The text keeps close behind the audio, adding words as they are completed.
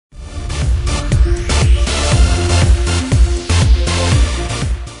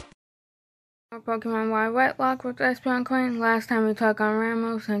Pokemon Y Wedlocke with Espeon Coin. Last time we took on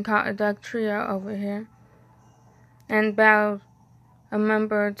Ramos and caught a Duck Trio over here. And battled a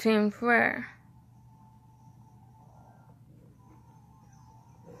member of Team Flare.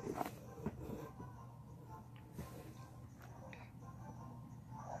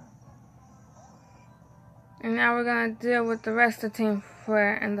 And now we're going to deal with the rest of Team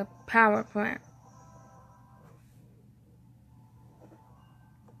Flare and the power plant.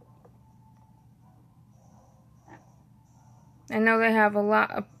 I know they have a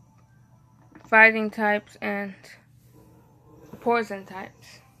lot of fighting types and poison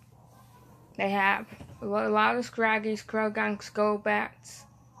types. They have a lot of Scraggies, Croagunks, Golbats,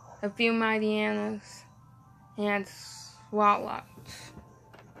 a few Mightyana's, and Swallows.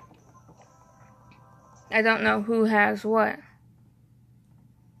 I don't know who has what.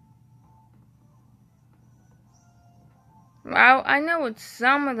 Well, I know what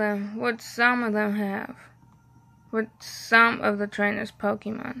some of them have. With some of the trainers'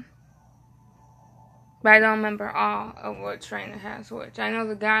 Pokemon. But I don't remember all of what trainer has which. I know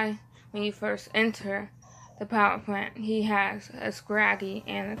the guy, when you first enter the power plant, he has a Scraggy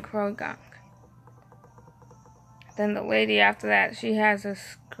and a Croagunk. Then the lady after that, she has a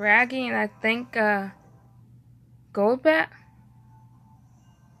Scraggy and I think a Golbat.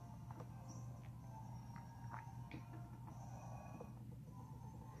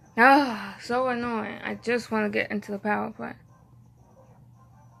 Ah, so annoying. I just want to get into the power plant.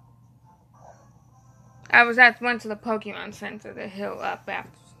 I went to the Pokemon Center to heal up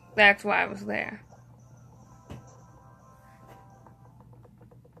after. That's why I was there.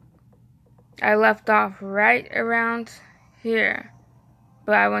 I left off right around here,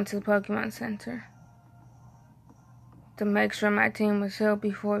 but I went to the Pokemon Center to make sure my team was healed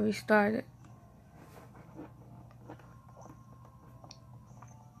before we started.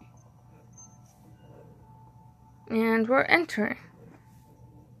 And we're entering.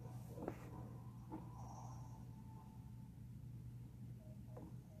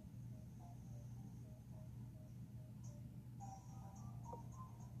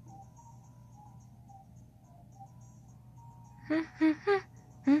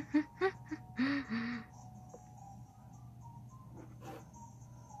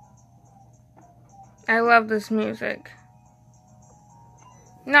 I love this music.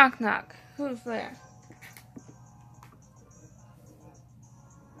 Knock knock. Who's there?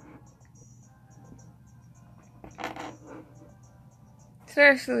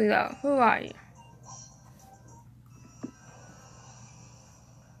 Seriously though, who are you?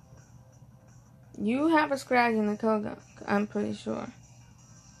 You have a Scraggy and a Croagunk, I'm pretty sure.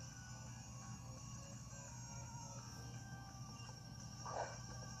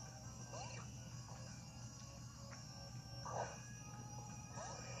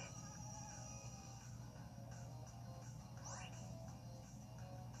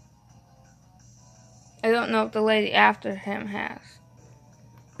 I don't know if the lady after him has.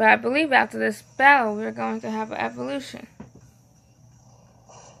 But I believe after this battle, we're going to have an evolution.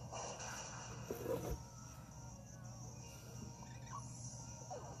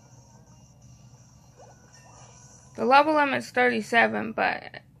 The level limit is 37,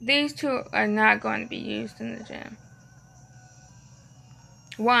 but these two are not going to be used in the gym.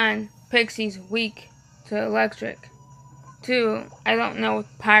 1, Pixie's weak to electric. 2, I don't know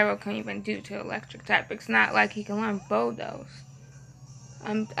what Pyro can even do to electric type. It's not like he can learn Bulldoze.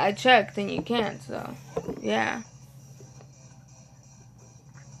 I checked and you can't, so yeah.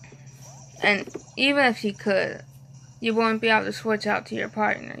 And even if you could, you won't be able to switch out to your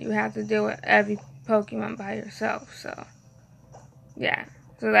partner. You have to do it every Pokemon by yourself, so yeah.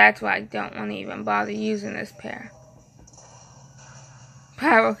 So that's why I don't want to even bother using this pair.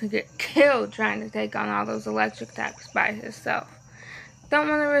 Pyro could get killed trying to take on all those electric types by himself. Don't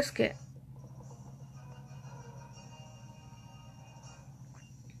want to risk it.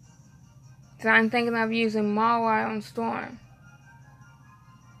 So I'm thinking of using Mawile on Storm.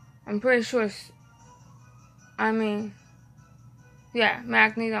 I'm pretty sure Magneto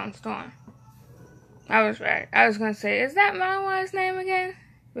on Storm. I was right. I was going to say, is that Mawile's name again?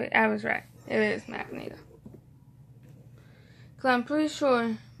 But I was right. It is Magneto. Because I'm pretty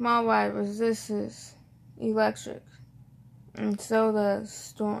sure Mawile resists electric. And so does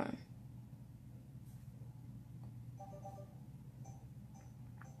Storm.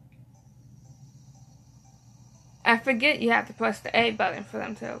 I forget you have to press the A button for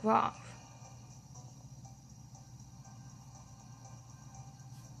them to evolve.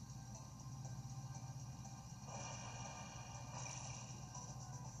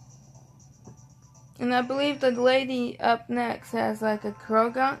 And I believe the lady up next has like a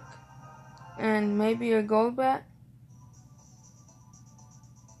Croagunk and maybe a Golbat.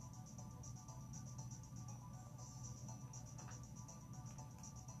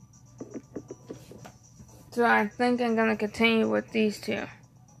 So I think I'm gonna continue with these two.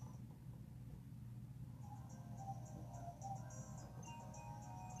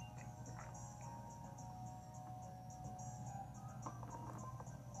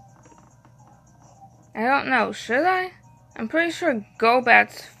 I don't know, should I? I'm pretty sure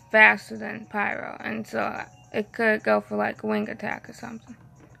Golbat's faster than Pyro, and so it could go for like Wing Attack or something.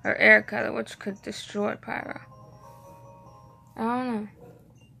 Or Air Cutter, which could destroy Pyro. I don't know.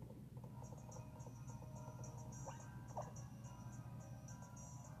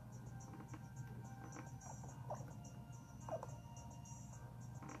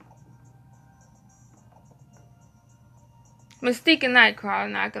 Mystique and Nightcrawler are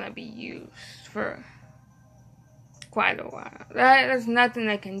not going to be used for quite a while. There's nothing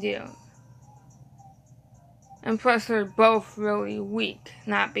they can do. And plus they're both really weak,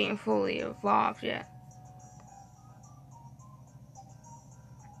 not being fully evolved yet.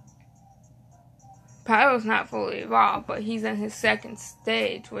 Pyro's not fully evolved, but he's in his second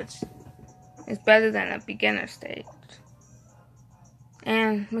stage, which is better than a beginner stage.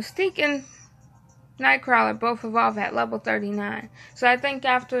 And Mystique and Nightcrawler both evolve at level 39. So I think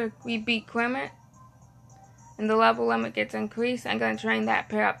after we beat Clement and the level limit gets increased, I'm going to train that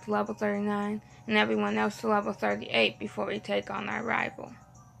pair up to level 39 and everyone else to level 38 before we take on our rival.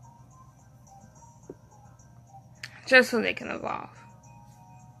 Just so they can evolve.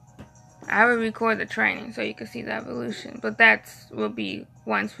 I will record the training so you can see the evolution, but that will be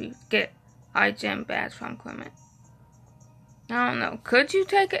once we get our gym badge from Clement. I don't know, could you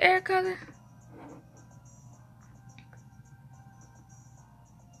take an Air Cutter?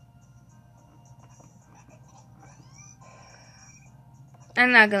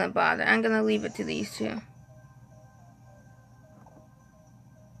 I'm not gonna bother. I'm gonna leave it to these two.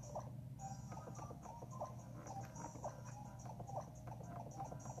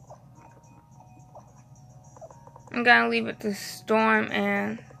 I'm gonna leave it to Storm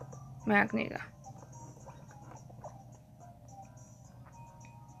and Magneto.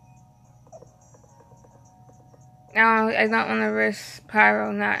 Now, I don't want to risk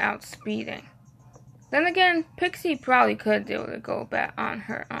Pyro not outspeeding. Then again, Pixie probably could deal with a Golbat on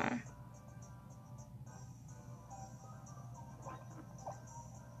her own.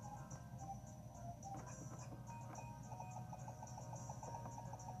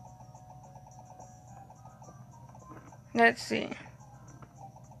 Let's see.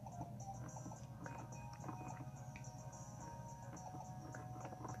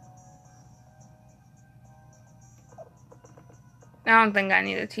 I don't think I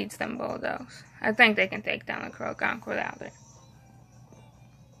need to teach them Bulldoze. I think they can take down the Croagunk without it.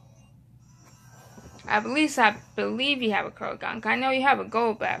 At least I believe you have a Croagunk. I know you have a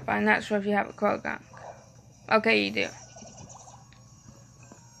Golbat, but I'm not sure if you have a Croagunk. Okay, you do.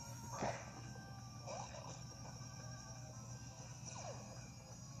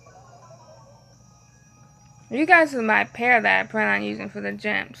 You guys are my pair that I plan on using for the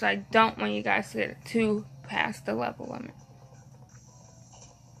gym, so I don't want you guys to get too past the level limit.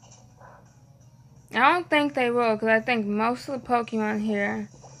 I don't think they will, because I think most of the Pokemon here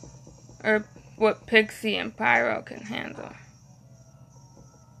are what Pixie and Pyro can handle.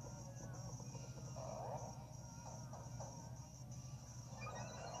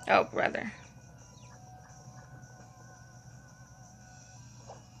 Oh, brother.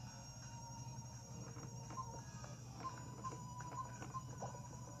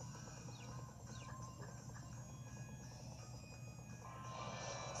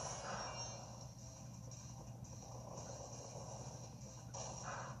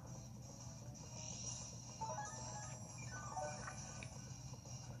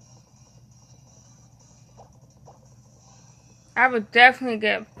 I would definitely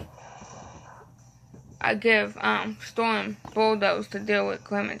give Storm Bulldoze to deal with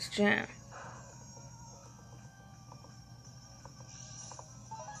Clement's gym.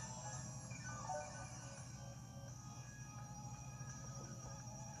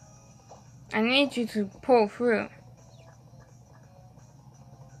 I need you to pull through.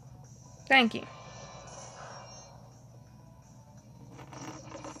 Thank you.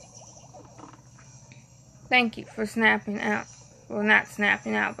 Thank you for snapping out. Well, not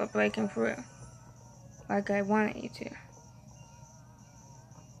snapping out, but breaking through. Like I wanted you to.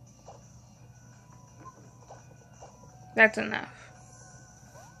 That's enough.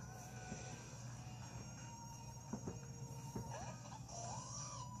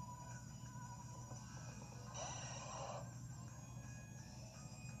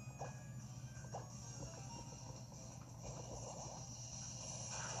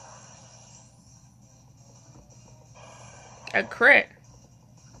 A crit.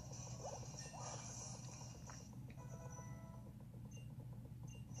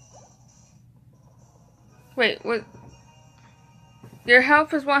 Wait, what? Your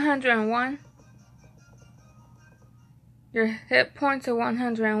health is 101? Your hit points are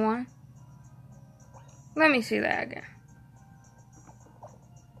 101? Let me see that again.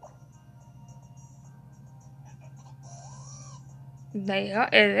 They are,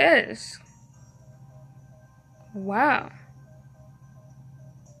 it is. Wow.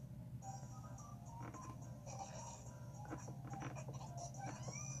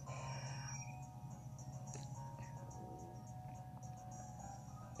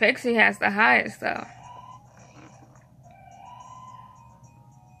 Pixie has the highest though.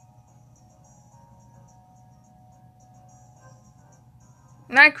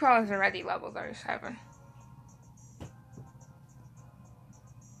 Nightcrawler's already level 37.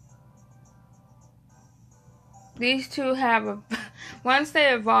 These two have a... Once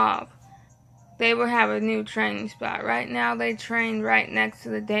they evolve, they will have a new training spot. Right now, they train right next to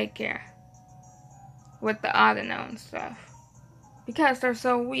the daycare. With the Autono and stuff. Because they're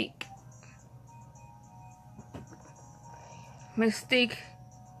so weak. Mystique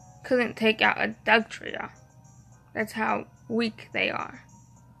couldn't take out a Dugtrio. That's how weak they are.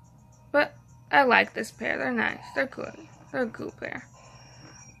 But I like this pair. They're nice. They're good. They're a cool pair.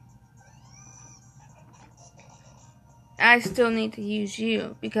 I still need to use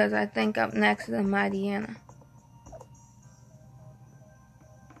you because I think up next is the Mighty Anna.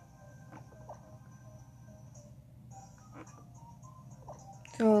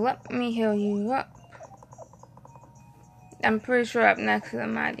 So let me heal you up. I'm pretty sure up next is the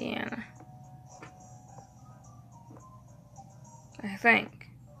Mighty Anna. I think.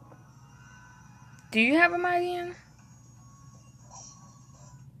 Do you have a Mighty Anna?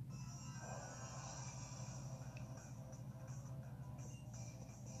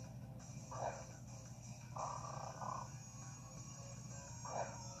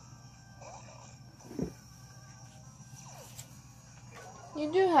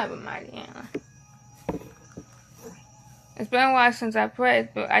 You do have a Mighty Anna. It's been a while since I played,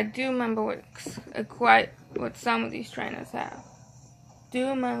 but I do remember what some of these trainers have. Do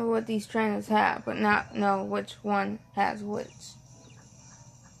remember what these trainers have, but not know which one has which.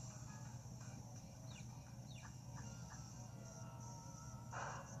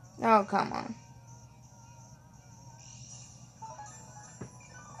 Oh, come on.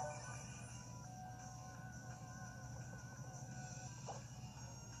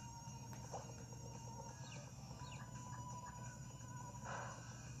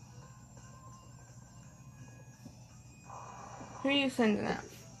 Who are you sending out?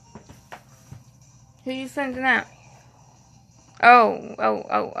 Who are you sending out? Oh.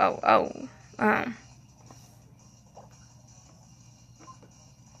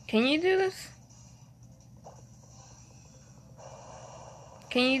 Can you do this?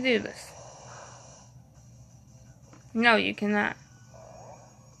 Can you do this? No, you cannot.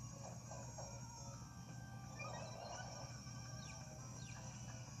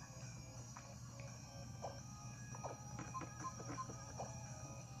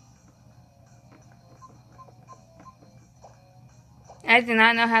 I do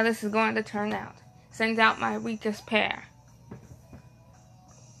not know how this is going to turn out. Send out my weakest pair.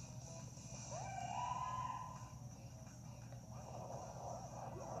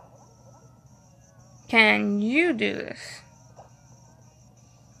 Can you do this?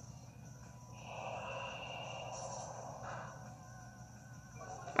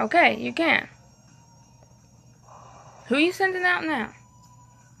 Okay, you can. Who are you sending out now?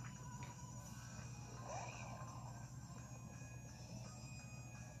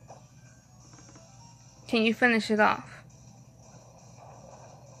 Can you finish it off?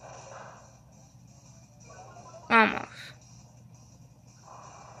 Almost.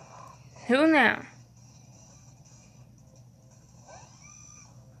 Who now?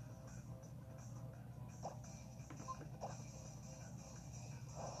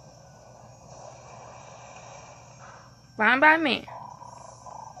 Fine by me.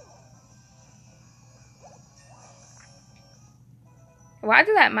 Why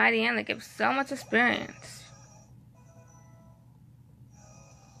did that Mighty Anna give so much experience?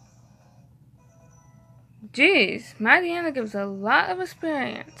 Jeez, Mighty Anna gives a lot of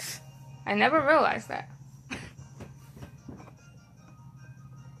experience. I never realized that.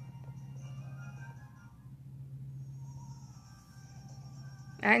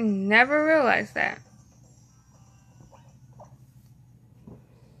 I never realized that.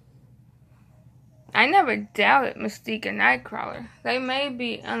 I never doubted Mystique and Nightcrawler. They may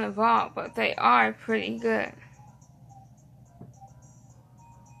be unevolved, but they are pretty good.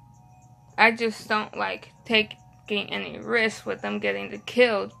 I just don't like taking any risk with them getting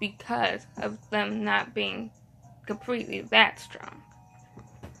killed because of them not being completely that strong.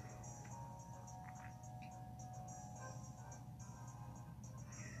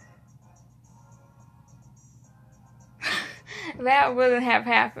 That wouldn't have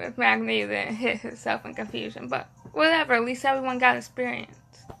happened if Magneto didn't hit himself in confusion, but whatever, at least everyone got experience.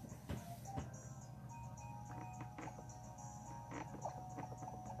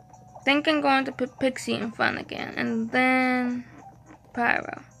 Think I'm going to put Pixie in front again, and then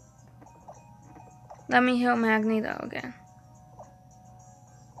Pyro. Let me heal Magneto again.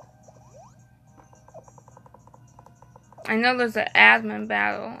 I know there's an admin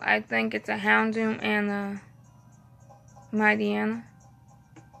battle. I think it's a Houndoom and a Mightyena.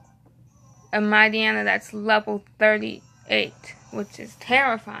 A Mightyena that's level 38, which is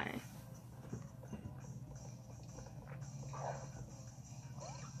terrifying.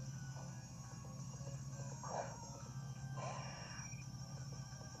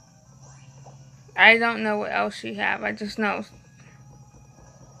 I don't know what else you have. I just know.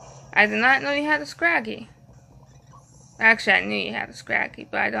 I did not know you had a Scraggy. Actually, I knew you had a Scraggy,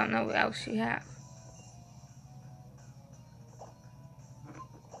 but I don't know what else you have.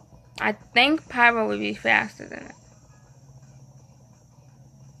 I think Pyro would be faster than it.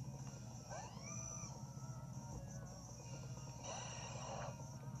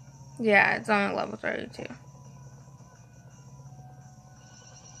 Yeah, it's only level 32.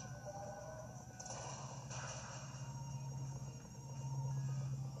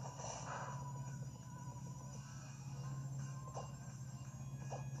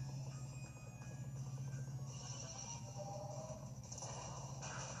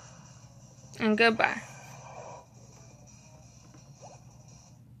 And goodbye.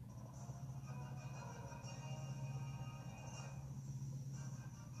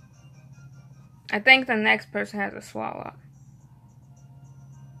 I think the next person has a swallow.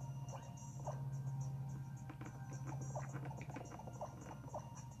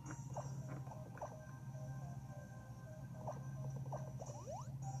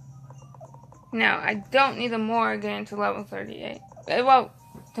 No, I don't need a Morrigan to level 38. Well,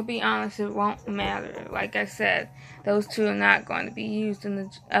 to be honest, it won't matter. Like I said, those two are not going to be used in the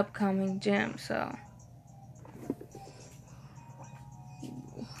upcoming gym, so.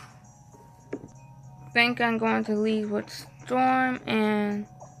 I think I'm going to leave with Storm and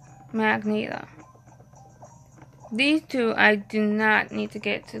Magneto. These two I do not need to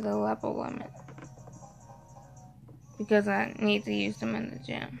get to the level limit, because I need to use them in the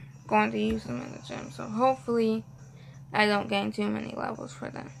gym. Going to use them in the gym, so hopefully I don't gain too many levels for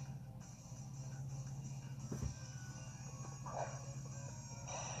them.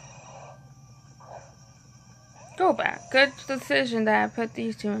 Go back. Good decision that I put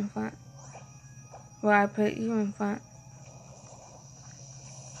these two in front. Well, I put you in front.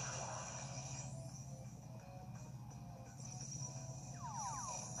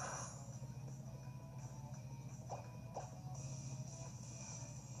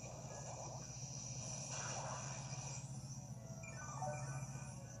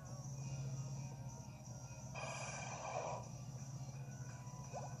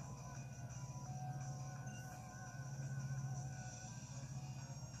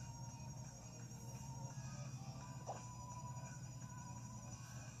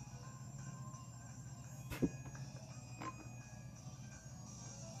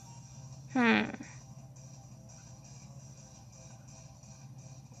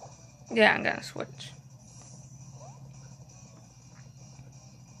 Yeah, I'm gonna switch.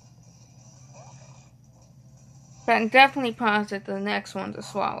 But I'm definitely positive the next one's a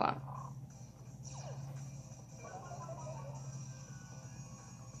swallow.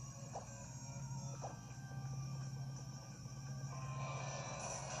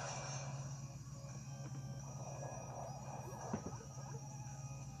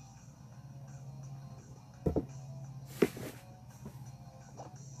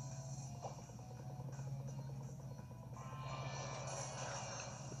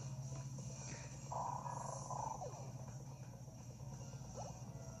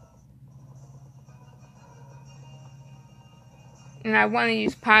 And I want to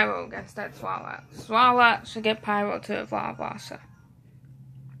use Pyro against that Swallow. Swallow should get Pyro to evolve also.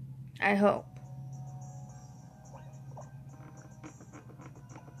 I hope.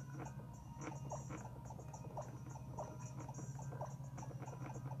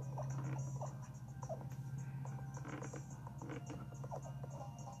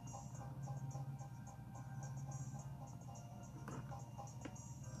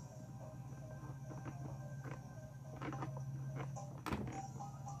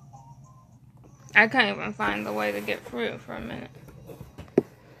 I can't even find the way to get through for a minute.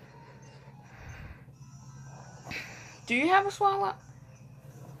 Do you have a swallow?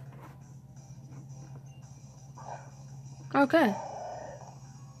 Okay.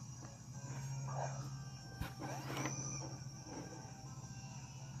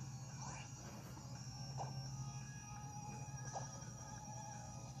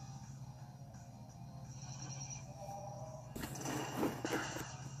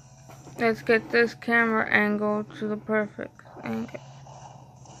 Let's get this camera angle to the perfect angle.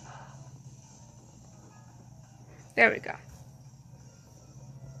 There we go.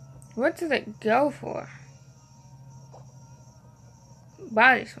 What did it go for?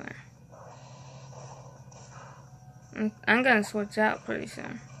 Body slam. I'm gonna switch out pretty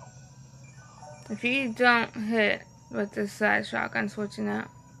soon. If you don't hit with this side shock, I'm switching out.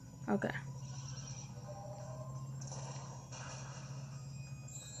 Okay.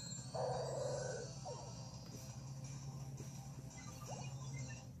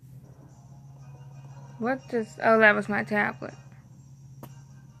 What just... Oh, that was my tablet.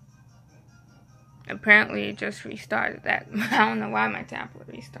 Apparently it just restarted that. I don't know why my tablet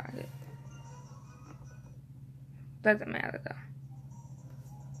restarted. Doesn't matter though.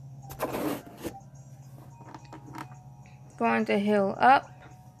 Going to heal up.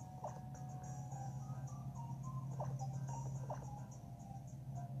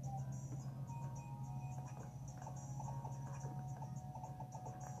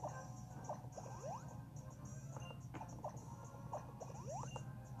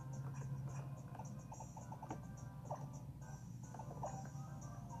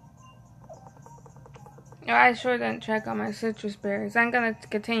 I sure didn't check on my citrus berries. I'm gonna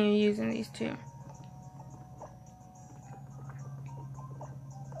continue using these two.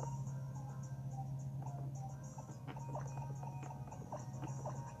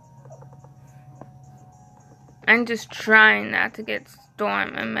 I'm just trying not to get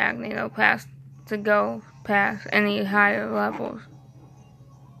Storm and Magneto to go past any higher levels.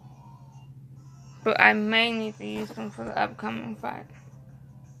 But I may need to use them for the upcoming fight.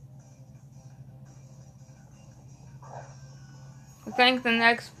 I think the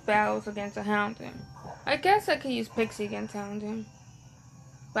next battle is against a Houndoom. I guess I could use Pixie against Houndoom.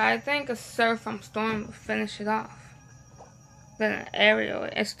 But I think a Surf from Storm would finish it off. Then an Aerial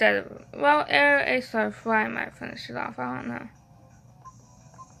instead of... Well, Aerial A Surf Fly might finish it off. I don't know.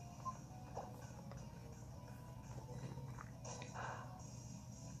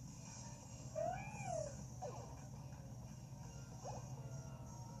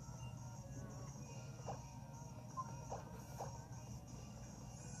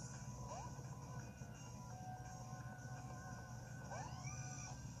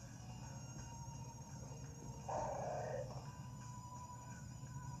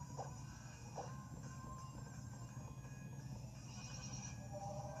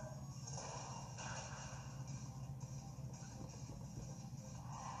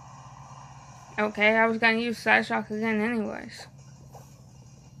 Okay, I was gonna use Side Shock again anyways.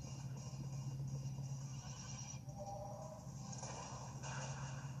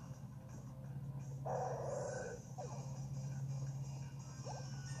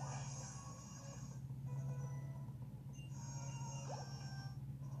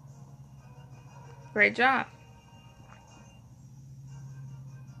 Great job.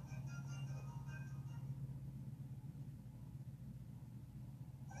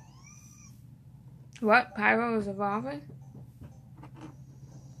 What? Pyro is evolving?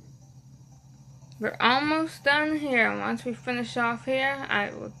 We're almost done here. Once we finish off here, I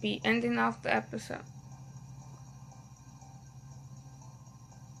will be ending off the episode.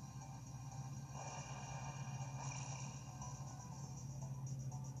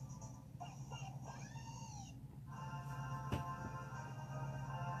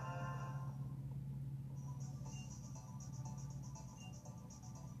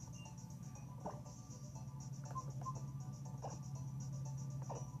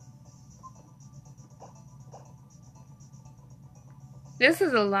 This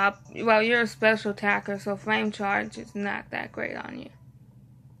is a lot. Well, you're a special attacker, so flame charge is not that great on you.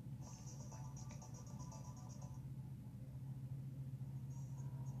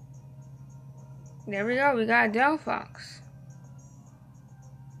 There we go. We got a Delphox.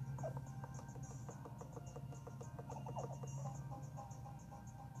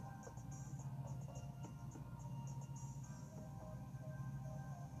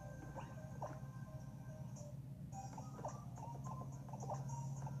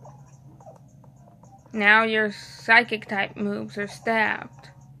 Now your psychic type moves are stabbed.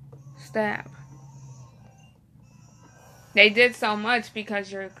 Stab. They did so much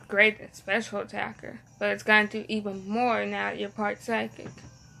because you're great at special attacker, but it's going to do even more now that you're part psychic.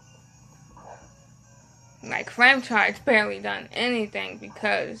 Like Flame Charge barely done anything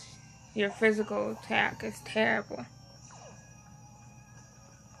because your physical attack is terrible.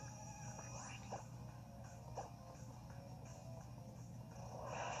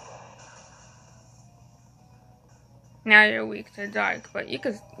 Now you're weak to dark, but you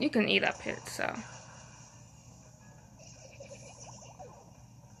can eat up hits, so.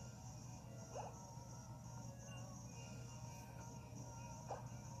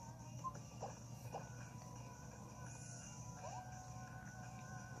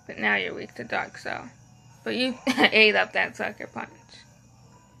 But now you're weak to dark, so. But you ate up that sucker punch.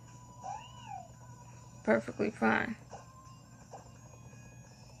 Perfectly fine.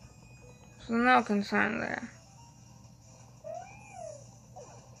 So no concern there.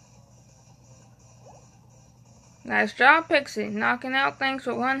 Nice job, Pixie. Knocking out things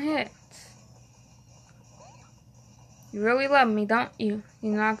with one hit. You really love me, don't you?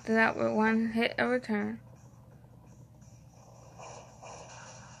 You knocked it out with one hit a return.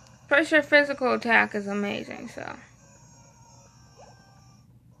 First, your physical attack is amazing, so.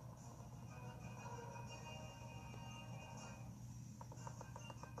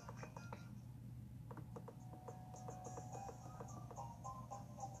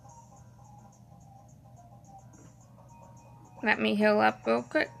 Let me heal up real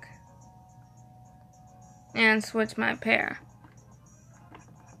quick. And switch my pair.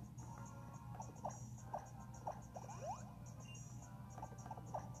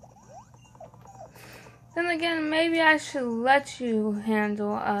 Then again, maybe I should let you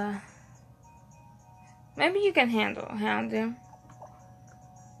handle, maybe you can handle Houndoom.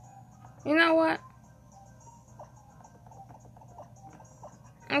 You know what?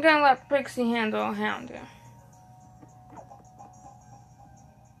 I'm gonna let Pixie handle Houndoom.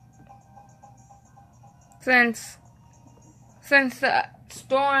 Since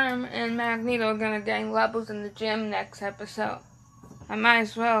Storm and Magneto are gonna gain levels in the gym next episode, I might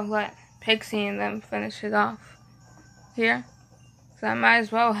as well let Pixie and them finish it off here. So I might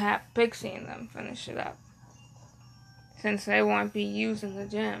as well have Pixie and them finish it up, since they won't be using the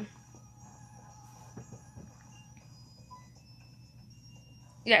gym.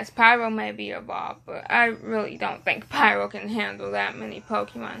 Yes, Pyro may be evolved, but I really don't think Pyro can handle that many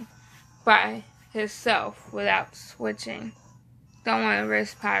Pokemon by himself without switching. Don't want to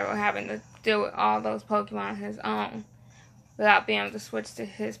risk Pyro having to deal with all those Pokemon on his own without being able to switch to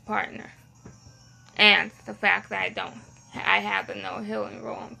his partner. And the fact that I have the no healing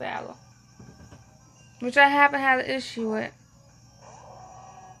rule in battle, which I haven't had an issue with.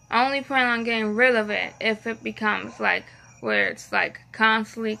 I only plan on getting rid of it if it becomes like where it's like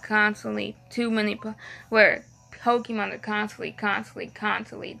constantly too many, where Pokemon are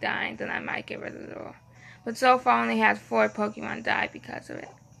constantly dying, then I might get rid of the rule. But so far I only had 4 Pokemon die because of it.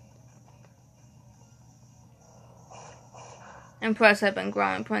 And plus I've been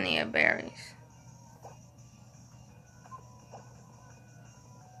growing plenty of berries.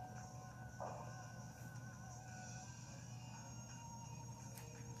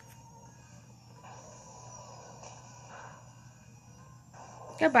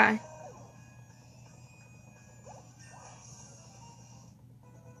 Goodbye.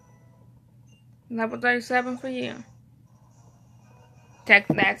 Level 37 for you.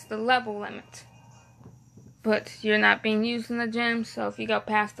 That's the level limit. But you're not being used in the gym, so if you go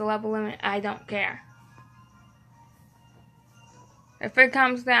past the level limit, I don't care. If it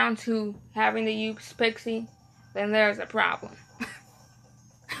comes down to having to use Pixie, then there's a problem.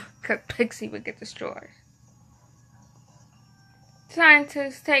 Because Pixie would get destroyed.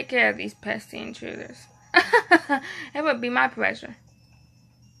 Scientists, take care of these pesky intruders. It would be my pleasure.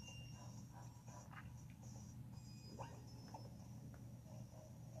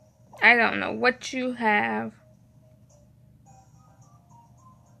 I don't know what you have.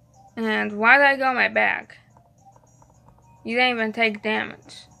 And why did I go my bag? You didn't even take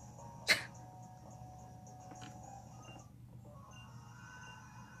damage.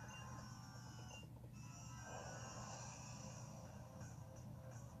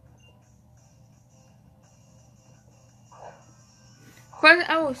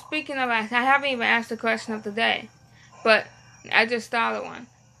 Oh, speaking of that, I haven't even asked the question of the day, but I just thought of one.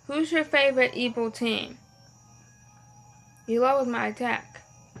 Who's your favorite evil team? You lowered my attack.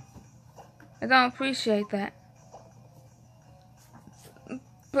 I don't appreciate that.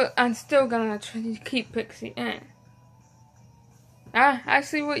 But I'm still gonna try to keep Pixie in. Ah, I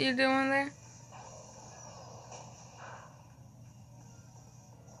see what you're doing there.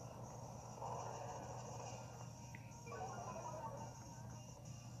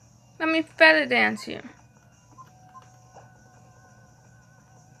 Let me feather dance you.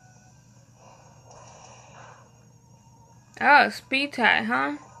 Oh, speed tie,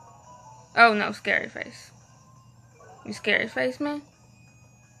 huh? Oh no, scary face. You scary face me?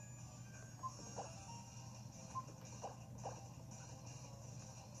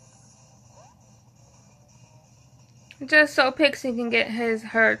 Just so Pixie can get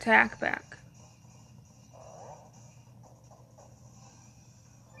her attack back.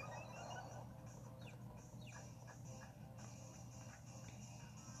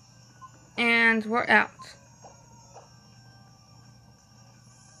 And we're out.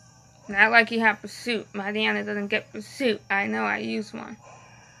 Not like you have pursuit. My Diana doesn't get pursuit. I know, I used one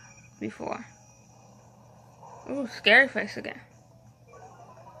before. Ooh, scary face again.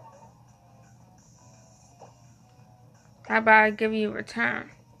 How about I give you a return?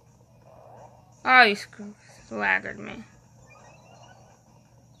 Oh, you lagged me.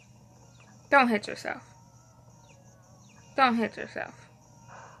 Don't hit yourself. Don't hit yourself.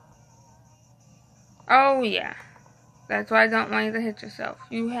 Oh, yeah. That's why I don't want you to hit yourself.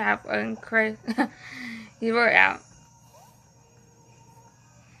 You have a crazy... You were out.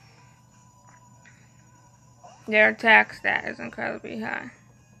 Their attack stat is incredibly high.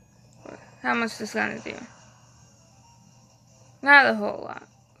 How much is this gonna do? Not a whole lot.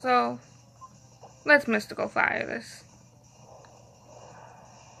 So, let's mystical fire this.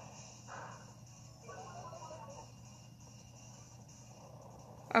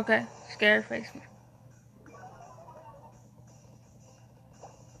 Okay, scary face me.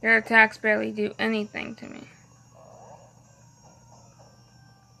 Your attacks barely do anything to me.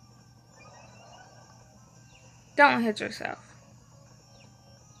 Don't hit yourself.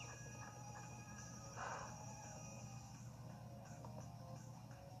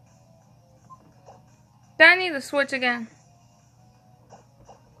 Do I need to switch again?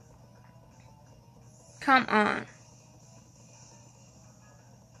 Come on.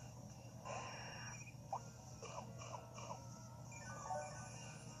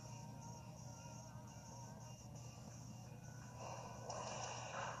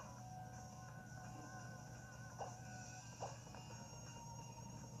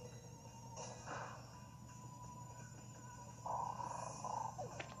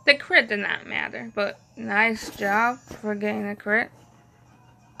 The crit did not matter, but nice job for getting a crit.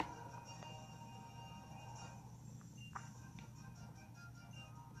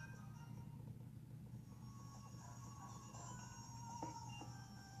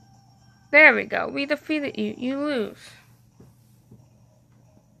 There we go. We defeated you. You lose.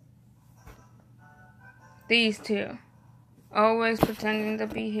 These two. Always pretending to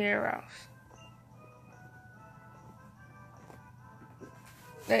be heroes.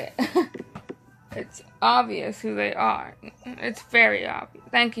 It's obvious who they are. It's very obvious.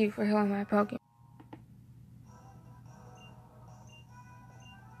 Thank you for healing my Pokemon.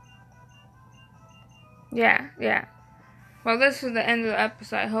 Yeah. Well, this is the end of the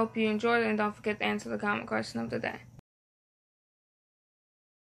episode. I hope you enjoyed it, and don't forget to answer the comment question of the day.